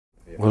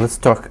Well, let's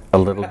talk a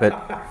little bit.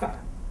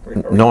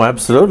 We are- No,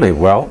 absolutely.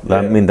 Well,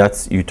 I Yeah. mean,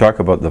 you talk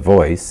about the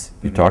voice,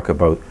 you talk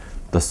about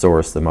the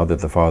source, the mother,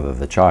 the father,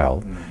 the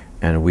child,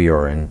 and we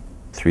are in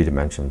 3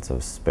 dimensions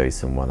of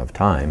space and 1 of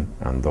time,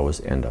 and those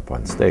end up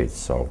on stage.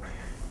 So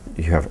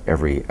you have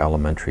every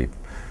elementary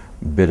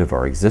bit of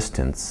our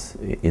existence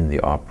in the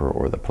opera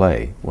or the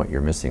play. What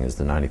you're missing is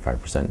the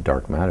 95%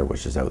 dark matter,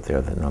 which is out there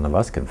that none of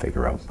us can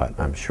figure out, but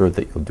I'm sure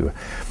that you'll do it.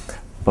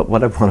 But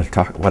what I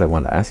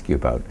want to ask you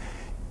about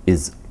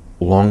is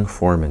long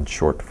form and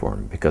short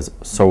form, because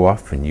so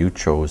often you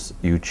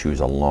choose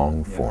a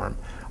long form.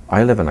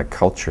 I live in a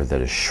culture that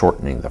is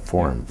shortening the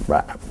form.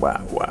 Wah, wah,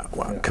 wah,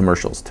 wah.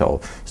 Commercials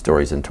tell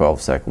stories in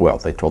 12 seconds. Well,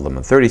 they told them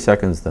in 30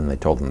 seconds, then they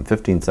told them in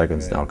 15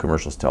 seconds. Now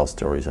commercials tell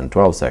stories in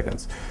 12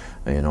 seconds.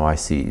 You know, I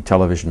see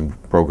television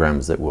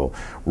programs that will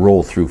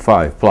roll through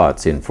 5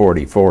 plots in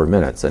 44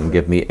 minutes and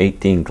give me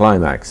 18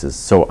 climaxes.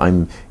 So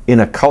I'm in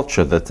a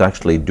culture that's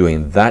actually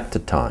doing that to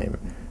time,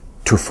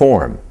 to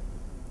form,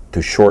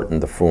 to shorten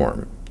the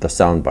form, the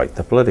sound bite,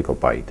 the political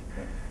bite.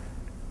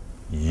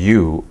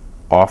 You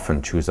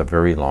often choose a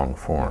very long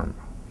form.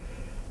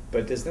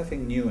 But there's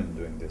nothing new in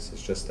doing this.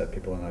 It's just that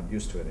people are not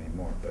used to it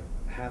anymore. But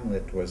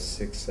Hamlet was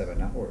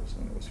 6-7 hours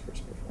when it was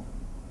first performed.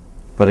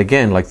 But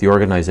again, like the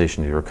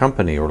organization of your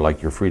company or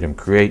like your Freedom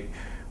Create,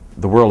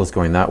 the world is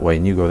going that way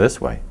and you go this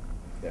way.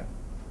 Yeah.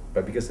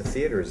 But because the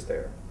theater is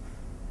there,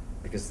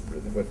 because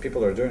what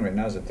people are doing right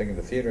now is they're taking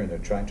the theater and they're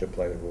trying to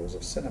apply the rules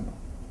of cinema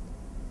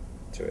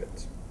to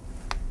it.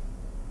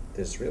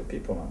 There's real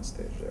people on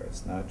stage there.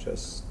 It's not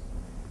just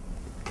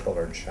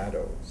colored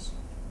shadows,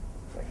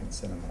 like in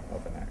cinema,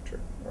 of an actor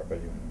or of a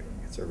human being.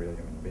 It's a real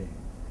human being.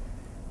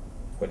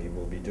 What he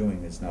will be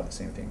doing is not the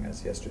same thing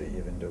as yesterday,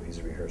 even though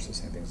he's rehearsed the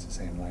same things, the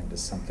same line.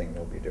 There's something that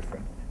will be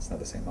different. It's not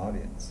the same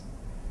audience.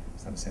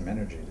 It's not the same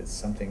energy. It's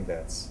something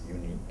that's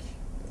unique.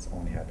 That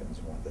only happens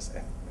once. This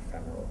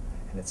ephemeral,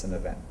 and it's an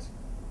event.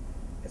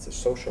 It's a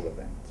social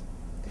event.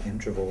 The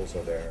intervals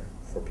are there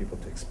for people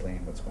to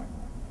explain what's going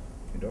on.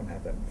 You don't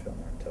have that in film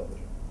or in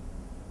television.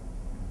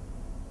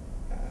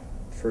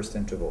 First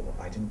interval,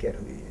 I didn't get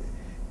who he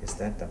is.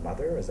 That the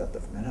mother? Is that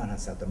the no?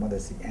 That's not the mother.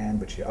 It's the Anne,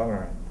 but she.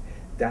 Oh,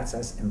 that's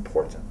as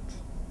important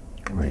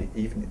in right.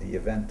 Even the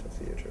event of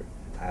theater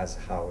as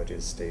how it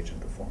is staged and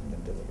performed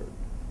and delivered.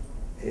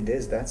 It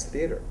is. That's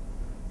theater.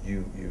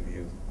 You.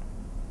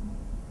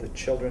 The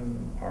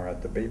children are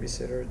at the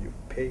babysitter. You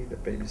pay the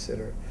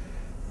babysitter.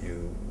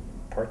 You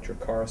park your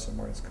car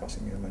somewhere. It's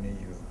costing you money.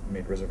 You've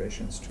made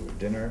reservations to a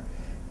dinner.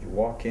 You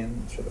walk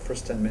in. So the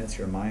first 10 minutes,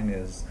 your mind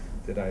is,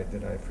 did I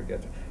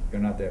forget? You're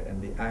not there,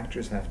 and the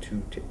actors have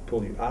to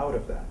pull you out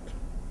of that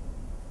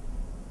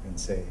and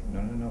say,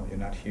 no, you're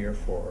not here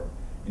for.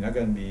 You're not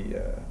going to be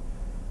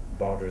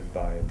bothered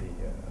by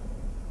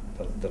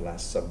the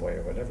last subway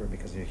or whatever,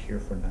 because you're here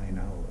for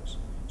 9 hours.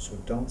 So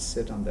don't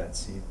sit on that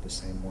seat the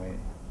same way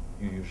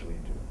you usually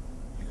do.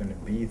 You're going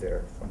to be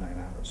there for 9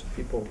 hours. So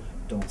people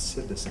don't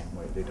sit the same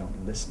way. They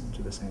don't listen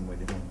to the same way.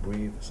 They don't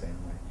breathe the same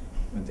way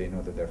when they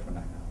know that they're for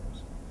 9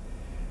 hours.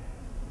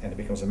 And it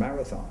becomes a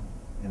marathon.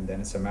 And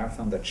then it's a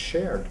marathon that's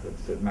shared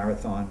with the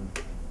marathon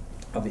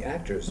of the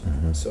actors.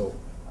 Mm-hmm. So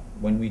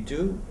when we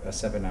do a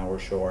 7-hour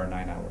show or a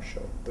 9-hour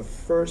show, the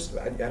first,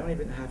 I don't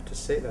even have to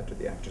say that to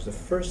the actors, the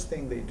first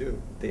thing they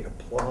do, they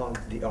applaud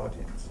the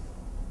audience.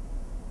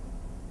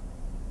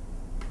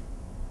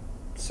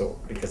 So,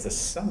 because there's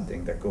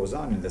something that goes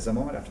on, and there's a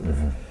moment after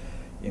the,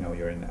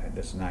 you're in,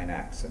 there's 9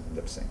 acts in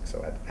lip sync.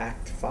 So at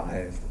Act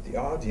 5, the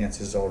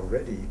audience is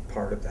already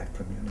part of that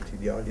community.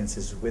 The audience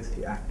is with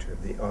the actor.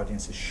 The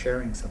audience is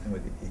sharing something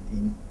with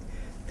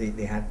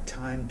they had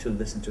time to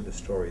listen to the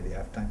story. They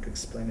have time to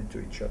explain it to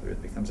each other.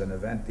 It becomes an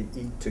event.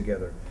 They eat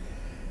together.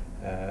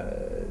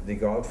 They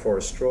go out for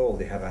a stroll.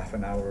 They have a half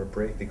an hour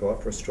break. They go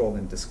out for a stroll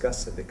and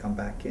discuss it. They come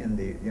back in.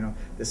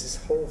 There's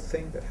this whole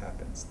thing that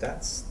happens.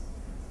 That's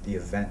the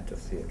event of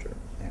theater,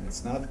 and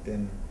it's not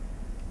been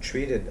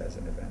treated as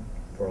an event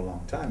for a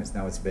long time. It's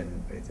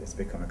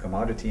become a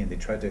commodity, and they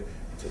try to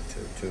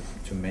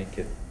make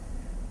it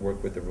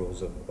work with the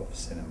rules of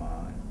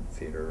cinema and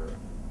theater.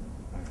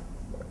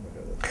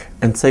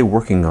 And say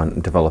working on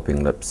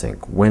developing lip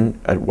sync,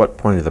 at what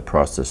point of the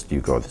process do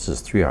you go, this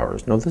is 3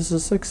 hours, no, this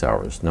is 6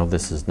 hours, no,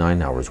 this is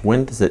 9 hours?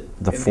 When does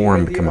the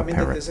form become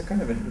apparent? There's a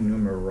kind of a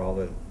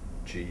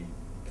numerology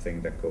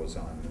thing that goes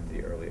on in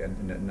the early,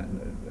 and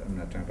I'm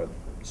not talking about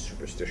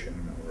superstition,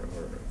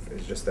 or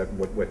it's just that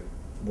what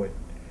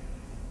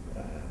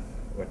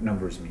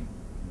numbers mean,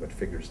 what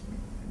figures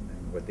mean,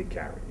 and what they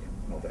carry,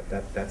 and all that.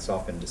 That's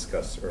often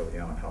discussed early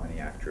on. How many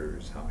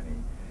actors, how many,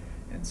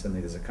 and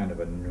suddenly there's a kind of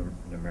a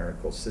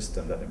numerical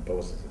system that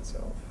imposes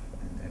itself,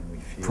 and we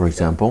feel. For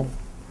example.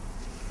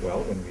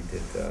 Well, when we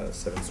did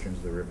 7 Streams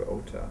of the River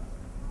Ota,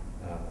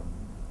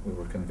 we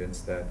were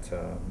convinced that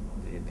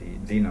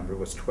the number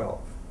was 12.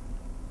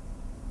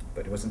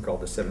 But it wasn't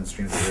called the 7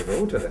 Streams of the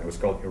River Ota then, it was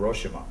called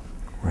Hiroshima.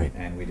 Right.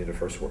 And we did a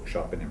first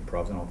workshop in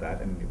improv and all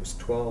that, and it was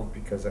 12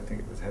 because I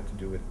think it had to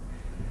do with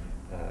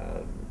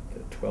the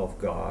 12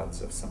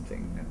 gods of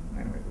something, and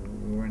anyway,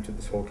 we were into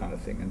this whole kind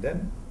of thing. And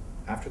then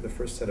after the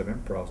first set of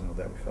improvs and all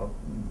that, we felt,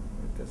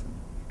 it doesn't,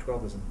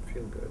 12 doesn't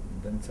feel good.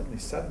 And then suddenly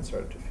 7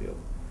 started to feel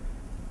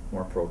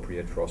more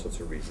appropriate for all sorts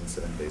of reasons,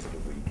 7 days of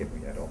the week, and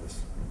we had all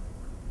this,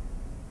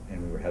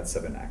 and we had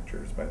 7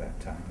 actors by that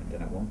time. And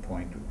then at one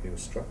point, it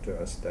was struck to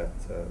us that,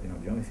 you know,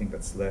 the only thing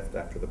that's left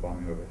after the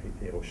bombing of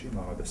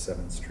Hiroshima are the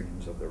 7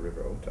 streams of the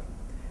River Ota.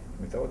 And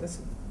we thought, well, that's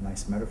a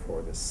nice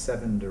metaphor, the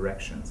 7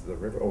 directions. The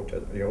River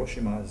Ota,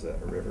 Hiroshima is a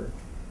river,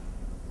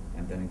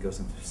 and then it goes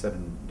into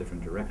 7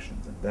 different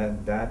directions.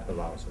 And that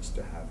allows us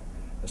to have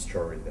a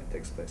story that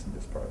takes place in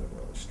this part of the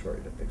world, a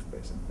story that takes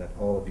place, and that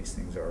all of these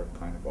things are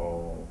kind of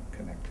all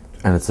connected.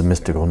 And it's a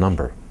mystical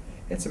number.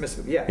 It's a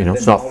mystical, yeah. You know,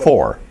 it's not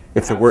 4.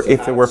 If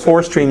there were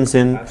 4 streams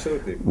in,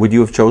 absolutely. Would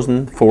you have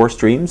chosen 4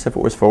 streams if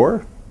it was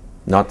 4?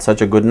 Not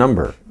such a good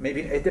number.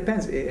 Maybe it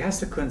depends. It has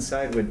to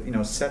coincide with, you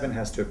know, 7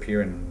 has to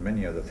appear in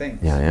many other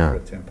things Yeah. for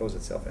it to impose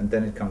itself, and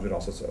then it comes with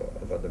all sorts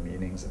of other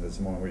meanings. And there's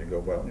a moment where you go,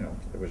 well, you know,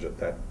 it was just,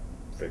 that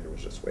figure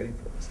was just waiting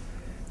for us.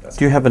 That's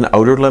Do you have an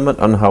outer limit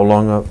on how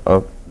long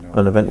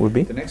an event would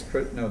be? The next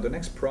the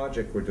next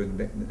project we're doing,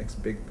 the next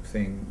big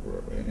thing,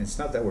 and it's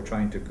not that we're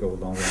trying to go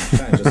longer in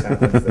time, it just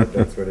happens that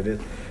that's what it is,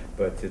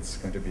 but it's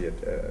going to be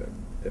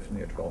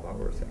definitely a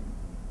 12-hour thing.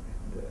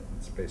 And,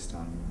 it's based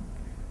on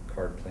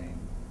card playing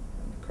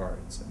and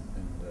cards,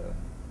 and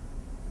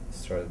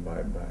started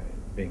by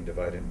being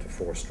divided into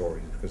 4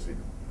 stories, because the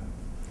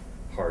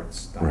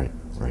hearts,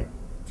 diamonds, right.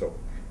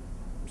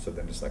 So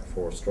then it's like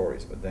 4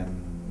 stories, but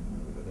then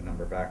the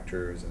number of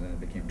actors, and then it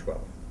became 12.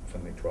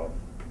 Suddenly 12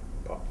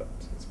 popped up.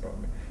 So it's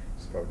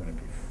probably going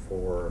to be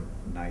 4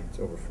 nights,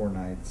 over 4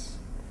 nights,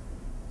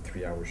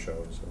 3-hour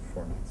shows over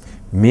 4 nights.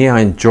 Me, I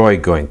enjoy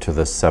going to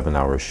the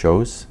 7-hour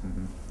shows.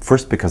 Mm-hmm.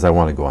 First, because I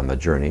want to go on the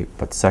journey,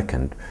 but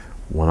second,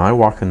 when I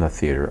walk in the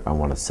theater, I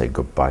want to say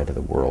goodbye to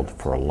the world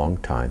for a long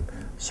time,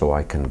 so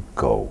I can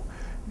go.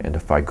 And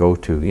if I go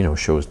to, you know,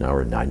 shows now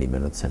are 90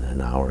 minutes and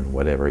an hour and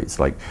whatever, it's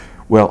like,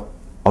 well,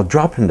 I'll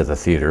drop into the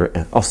theater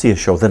and I'll see a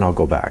show, then I'll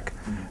go back.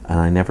 Mm-hmm. And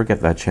I never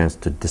get that chance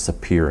to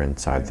disappear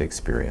inside the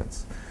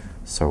experience.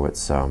 So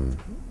it's, and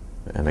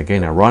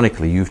again,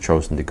 ironically, you've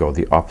chosen to go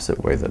the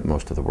opposite way that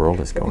most of the world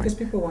is going. Because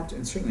people want to,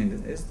 and certainly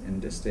in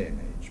this day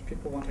and age,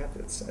 people want to have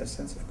a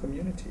sense of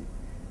community.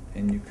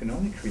 And you can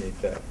only create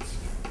that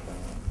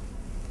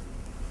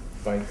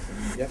by,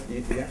 you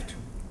have to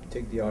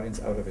take the audience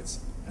out of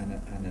its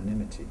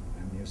anonymity.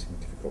 I'm using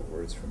difficult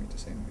words for me to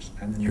say in English.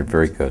 Anonymity. You're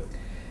very good.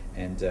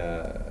 And,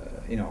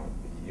 you know,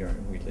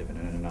 we live in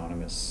an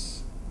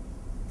anonymous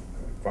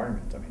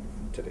environment. I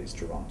mean, today's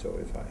Toronto,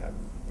 if I have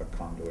a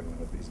condo in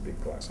one of these big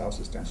glass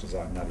houses, chances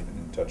are I'm not even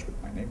in touch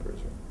with my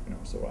neighbors. Or, you know,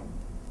 so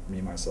I'm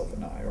me, myself,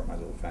 and I, or my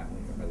little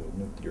family, or my little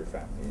nuclear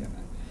family, and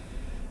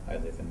I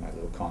live in my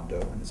little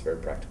condo, and it's very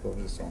practical.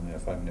 It's only a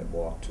 5-minute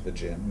walk to the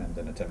gym, and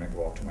then a 10-minute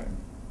walk to my.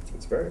 So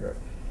it's very, very.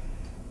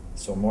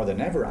 So more than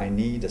ever, I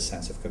need a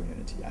sense of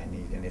community.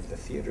 And if the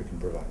theater can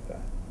provide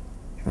that,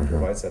 if it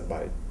provides that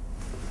by,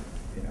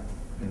 you know,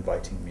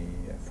 inviting me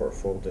for a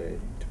full day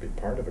to be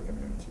part of a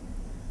community,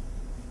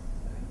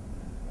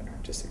 an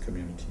artistic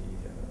community,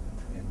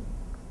 and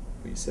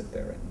we sit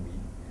there and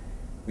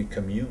we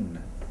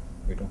commune.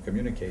 We don't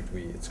communicate.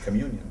 It's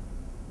communion.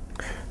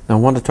 Now I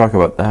want to talk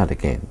about that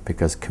again,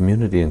 because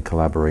community and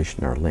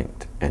collaboration are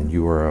linked. And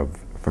you are,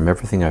 from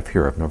everything I've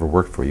heard, I've never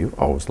worked for you,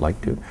 always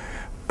like to,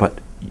 but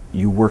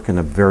you work in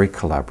a very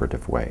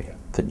collaborative way. Yeah.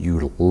 That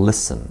you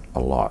listen a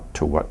lot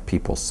to what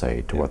people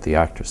say, to what the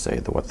actors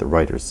say, to what the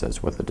writer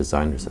says, what the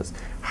designer says.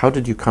 How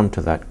did you come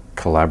to that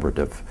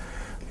collaborative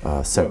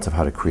sense of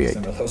how to create?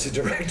 I'm a lousy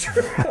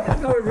director.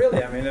 No,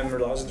 really, I mean, I'm a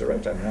lousy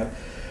director. I mean,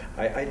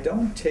 I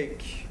don't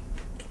take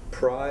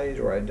pride,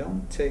 or I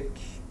don't take,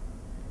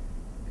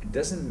 it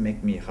doesn't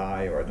make me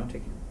high, or I don't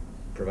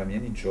provide me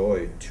any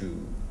joy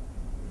to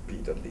be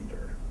the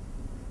leader,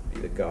 be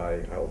the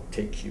guy. I'll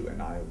take you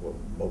and I will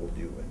mold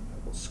you and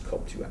I will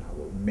sculpt you and I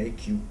will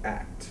make you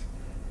act.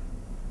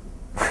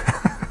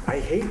 I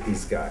hate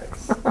these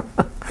guys.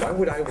 Why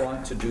would I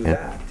want to do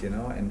that, you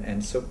know?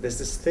 And so there's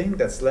this thing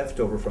that's left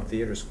over from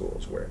theater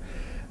schools where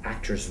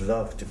actors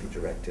love to be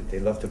directed. They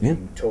love to be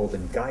told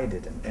and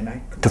guided. And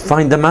I to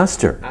find the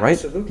master, right?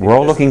 Absolutely. We're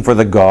all looking for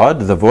the God,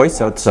 the voice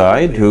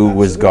outside, who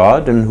was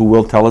God and who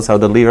will tell us how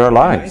to lead our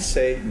lives.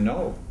 And I say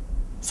no.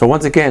 So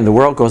once again, the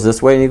world goes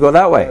this way and you go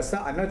that way.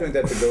 I'm not doing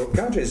that to go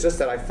counter. It's just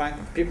that I find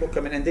people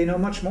come in and they know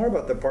much more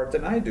about the part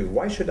than I do.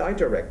 Why should I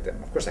direct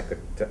them? Of course, I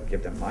could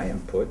give them my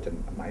input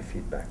and my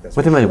feedback. That's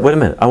wait a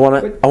minute. I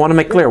want to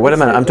make clear. Wait a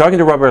minute. I'm talking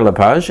to Robert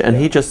Lepage, and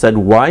he just said,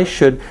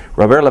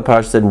 Robert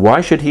Lepage said,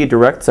 why should he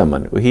direct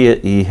someone?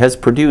 He has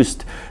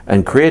produced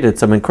and created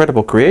some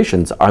incredible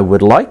creations. I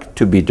would like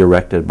to be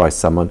directed by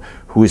someone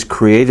who has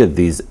created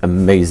these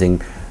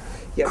amazing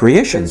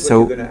creations.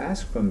 So you're going to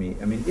ask from me.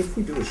 I mean, if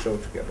we do a show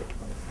together.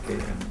 Okay,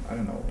 and I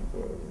don't know,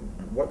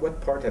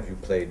 what part have you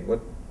played? What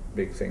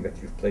big thing that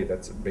you've played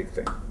that's a big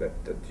thing that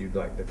you'd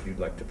like to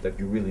play, that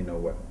you really know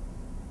well?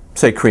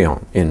 Say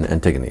Creon in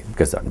Antigone,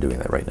 because I'm doing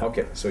that right now.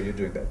 Okay, so you're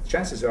doing that.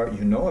 Chances are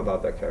you know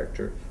about that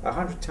character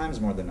 100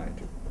 times more than I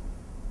do.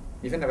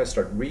 Even if I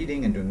start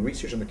reading and doing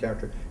research on the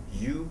character,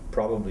 You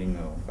probably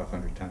know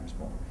 100 times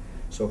more.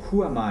 So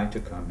who am I to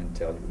come and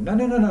tell you, no,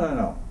 no, no, no, no,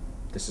 no,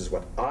 this is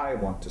what I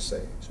want to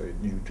say, so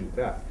you do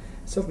that.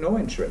 It's of no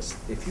interest.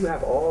 If you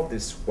have all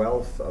this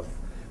wealth of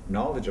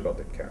knowledge about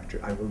the character,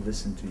 I will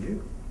listen to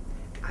you.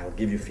 I'll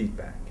give you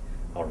feedback.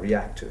 I'll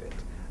react to it.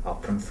 I'll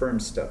confirm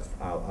stuff.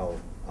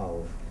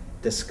 I'll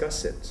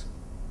discuss it.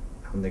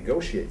 I'll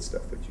negotiate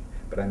stuff with you.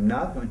 But I'm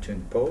not going to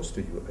impose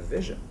to you a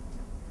vision.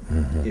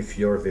 Mm-hmm. If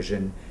your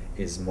vision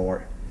is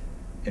more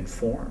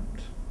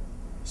informed.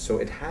 So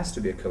it has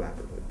to be a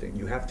collaborative thing.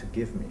 You have to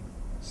give me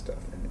stuff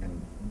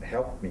and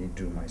help me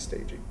do my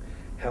staging.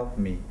 Help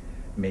me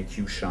make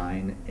you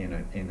shine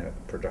in a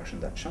production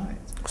that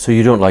shines. So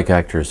you don't like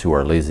actors who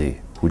are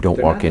lazy, who don't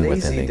They're walk not in lazy.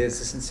 with anything? There's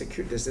this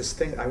insecure. There's this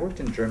thing. I worked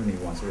in Germany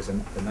once. It was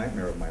the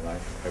nightmare of my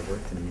life. I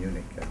worked in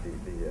Munich at the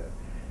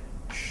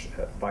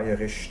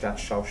Bayerische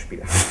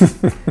Staatsschauspieler,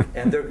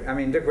 and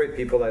they're great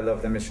people. I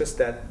love them. It's just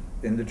that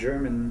in the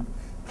German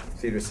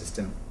theater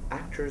system,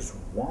 actors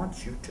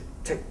want you to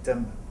take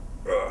them,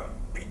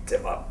 beat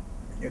them up.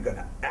 You're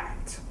gonna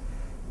act.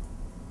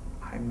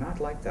 I'm not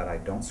like that. I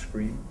don't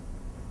scream.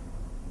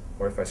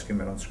 Or if I scream,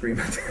 I don't scream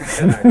at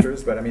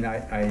actors. But I mean,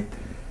 I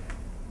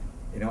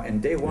you know,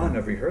 and day one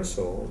of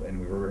rehearsal, and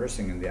we were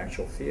rehearsing in the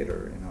actual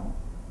theater, you know,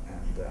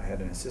 and I had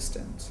an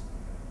assistant,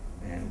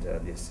 and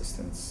the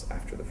assistants,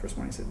 after the first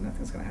one, he said,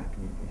 nothing's going to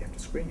happen. You have to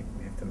scream.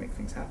 You have to make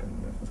things happen.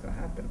 Nothing's going to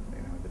happen.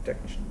 You know, the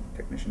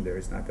technician there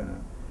is not going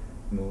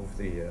to move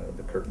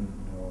the curtain,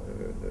 you know,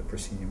 the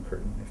proscenium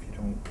curtain, if you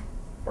don't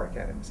bark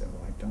at him. I said,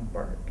 well, I don't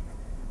bark.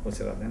 Well, he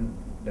said,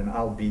 then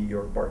I'll be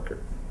your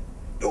barker.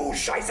 Oh,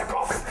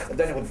 Scheisserkopf! And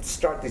then it would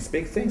start these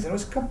big things, and it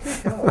was complete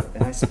hell.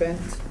 And I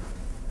spent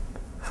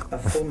a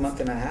full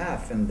month and a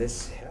half in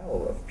this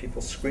hell of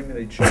people screaming at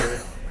each other,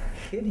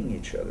 hitting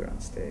each other on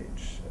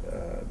stage,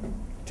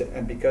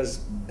 and because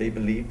they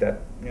believe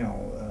that, you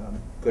know,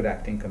 good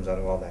acting comes out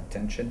of all that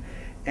tension.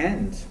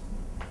 And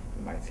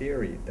my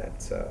theory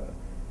that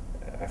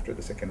after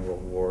the Second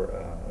World War,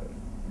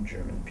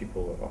 German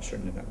people are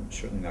certainly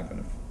not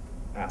going to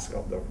ask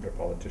all their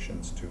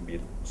politicians to be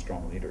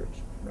strong leaders,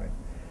 right?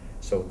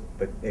 So,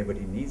 but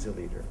everybody needs a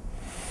leader.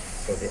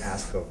 So they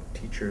ask of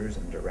teachers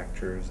and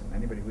directors and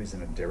anybody who is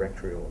in a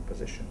directorial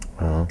position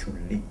to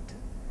lead.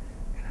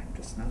 And I'm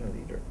just not a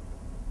leader.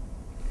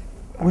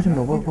 Wait a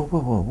minute,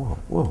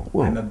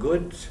 whoa. I'm a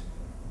good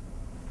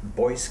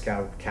Boy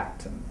Scout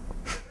captain.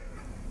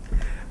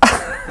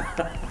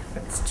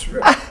 That's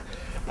true.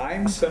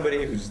 I'm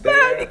somebody who's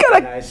there,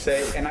 and I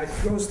say, and I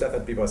throw stuff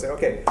at people. I say,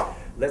 okay,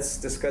 let's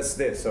discuss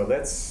this, or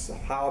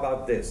how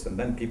about this? And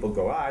then people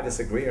go, I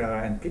disagree,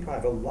 and people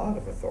have a lot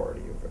of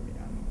authority over me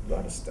on a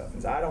lot of stuff.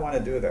 And say, I don't want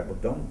to do that. Well,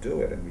 don't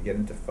do it. And we get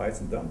into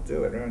fights, and don't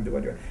do it. Don't do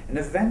it. And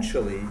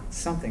eventually,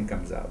 something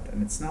comes out,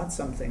 and it's not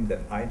something that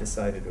I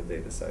decided or they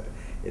decided.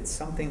 It's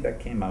something that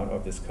came out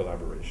of this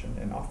collaboration,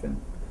 and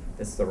often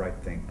it's the right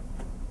thing.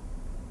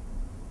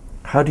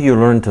 How do you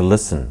learn to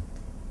listen?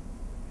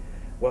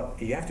 Well,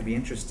 you have to be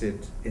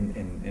interested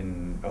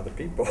in other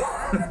people.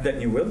 Then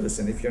you will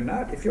listen. If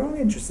you're only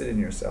interested in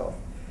yourself,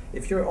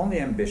 if you're only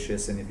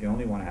ambitious, and if you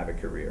only want to have a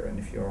career, and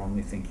if you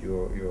only think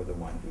you're the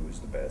one who's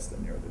the best,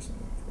 and you're this and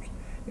that person,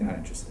 you're not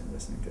interested in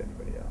listening to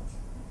anybody else.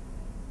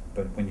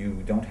 But when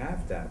you don't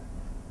have that,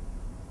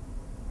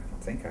 I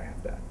don't think I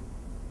have that,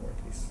 or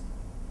at least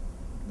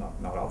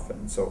not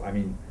often. So I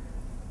mean,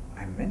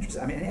 I'm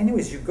interested. I mean,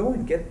 anyways, you go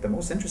and get the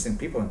most interesting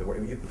people in the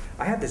world.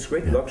 I had this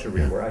great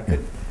luxury where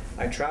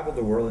I traveled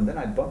the world, and then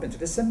I'd bump into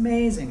this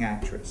amazing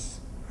actress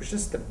who's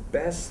just the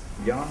best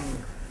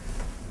young,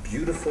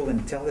 beautiful,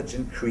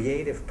 intelligent,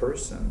 creative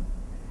person.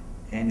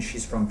 And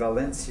she's from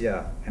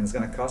Valencia, and it's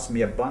going to cost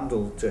me a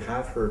bundle to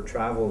have her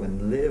travel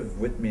and live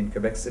with me in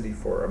Quebec City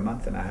for a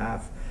month and a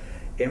half,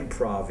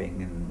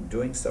 improving and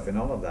doing stuff and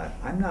all of that.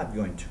 I'm not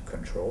going to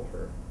control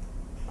her.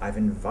 I've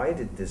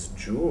invited this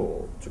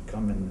jewel to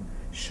come and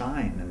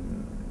shine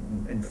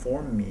and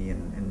inform me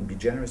and be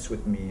generous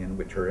with me and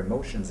with her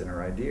emotions and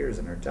her ideas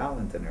and her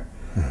talent and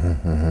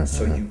her.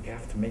 So you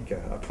have to make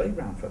a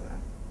playground for that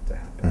to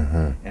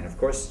happen. And of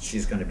course,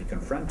 she's going to be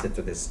confronted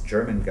to this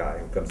German guy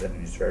who comes in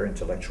and he's very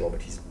intellectual,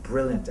 but he's a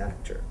brilliant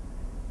actor.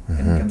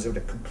 And he comes with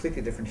a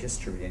completely different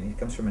history, and he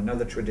comes from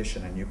another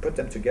tradition, and you put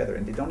them together,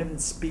 and they don't even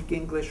speak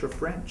English or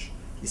French.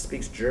 He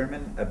speaks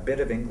German, a bit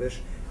of English.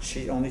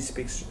 She only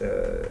speaks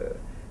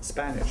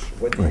Spanish.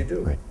 What do you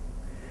do? Right.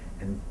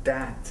 And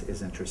that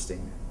is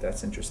interesting.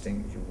 That's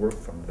interesting. You work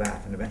from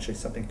that, and eventually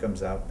something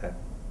comes out that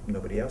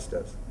nobody else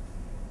does.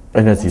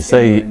 And as you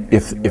say,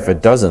 if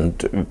it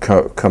doesn't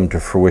come to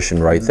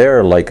fruition right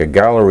there, like a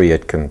gallery,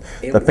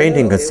 the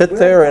painting can sit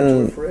there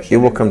and it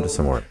will come to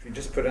somewhere. You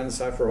just put it on the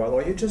side for a while,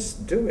 or you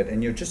just do it,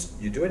 and you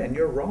do it, and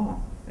you're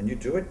wrong, and you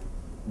do it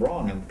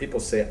wrong, and people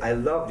say, "I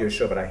loved your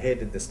show, but I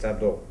hated this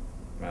tableau."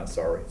 Well,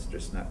 sorry, it's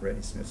just not ready.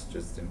 It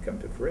just didn't come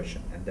to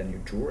fruition. And then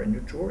you tour,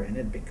 and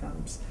it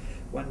becomes.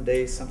 One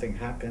day something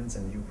happens,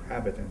 and you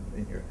have it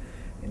in your.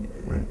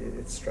 Right.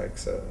 It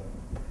strikes a.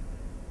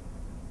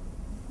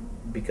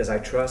 Because I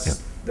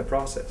trust the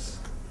process.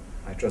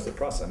 I trust the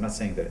process. I'm not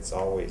saying that it's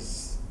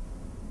always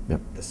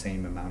Yep. the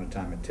same amount of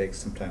time it takes.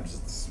 Sometimes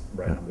it's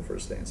right Yeah. on the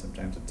first day, and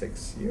sometimes it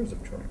takes years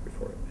of touring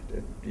before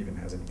it even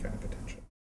has any kind of potential.